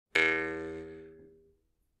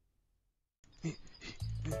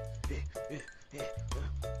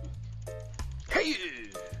Hey!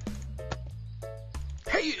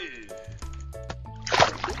 Hey!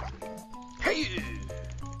 Hey!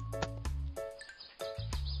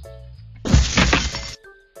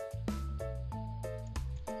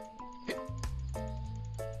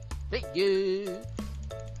 Thank you.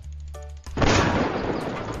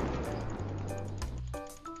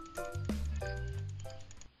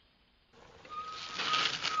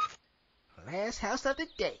 Last house of the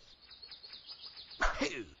day.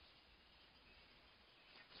 Hey.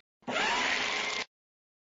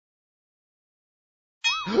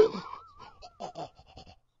 Uh-oh.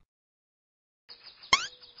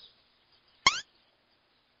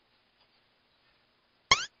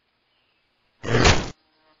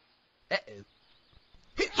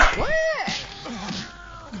 What?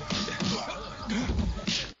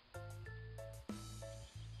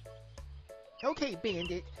 Okay,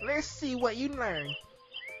 Bandit, let's see what you learn.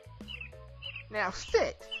 Now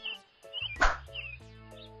sit.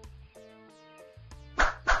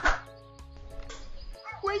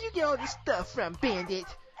 Where you get all this stuff from, Bandit?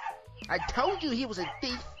 I told you he was a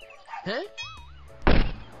thief. Huh?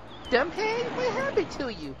 Dumbhead, what happened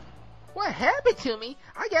to you? What happened to me?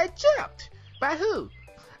 I got jumped. By who?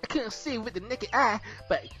 I couldn't see with the naked eye,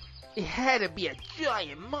 but it had to be a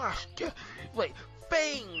giant monster. Like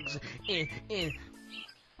fangs and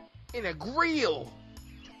a grill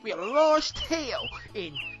with a large tail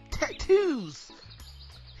and tattoos.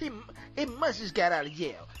 It must just got out of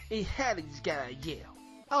jail. It had to just got out of jail.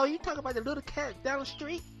 Oh, you talking about the little cat down the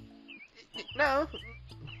street? No,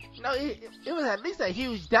 it was at least a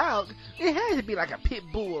huge dog. It had to be like a pit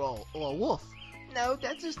bull or a wolf. No,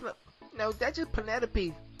 that's just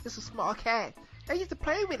Penelope. It's a small cat. I used to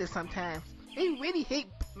play with it sometimes. They really hate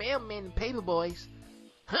mailmen and paperboys.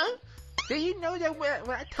 Huh? Did you know that when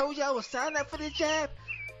I told you I was signing up for the job?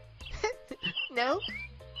 No?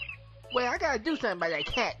 Well, I gotta do something about that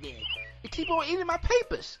cat then. It keep on eating my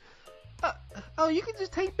papers. Oh, you can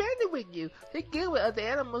just take Bandit with you. They're good with other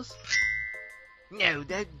animals. No,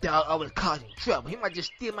 that dog always causing trouble. He might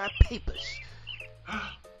just steal my papers.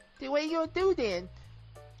 Then what you gonna do then?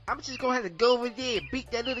 I'm just gonna have to go over there and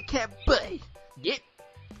beat that little cat butt. Yep.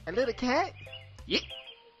 A little cat? Yep.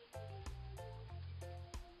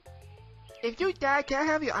 If you die, can I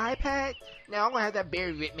have your iPad? No, I'm gonna have that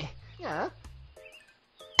buried with me. Yeah.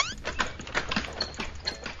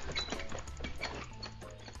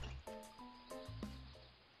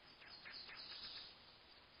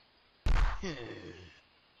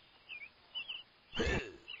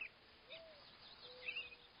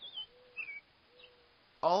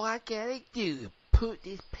 All I gotta do is put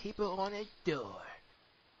this paper on the door.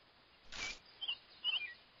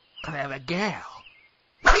 Clever gal.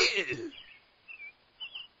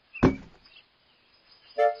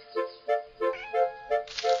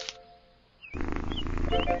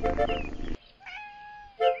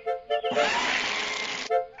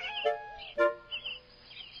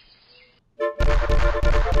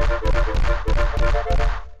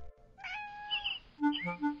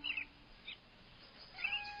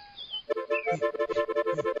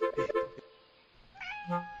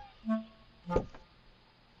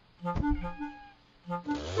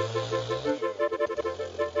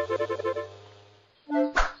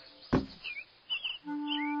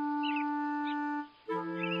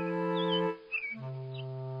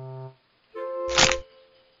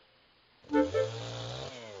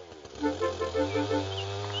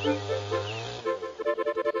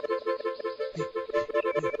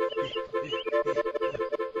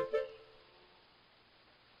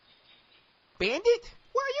 Bandit?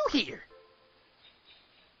 Why are you here?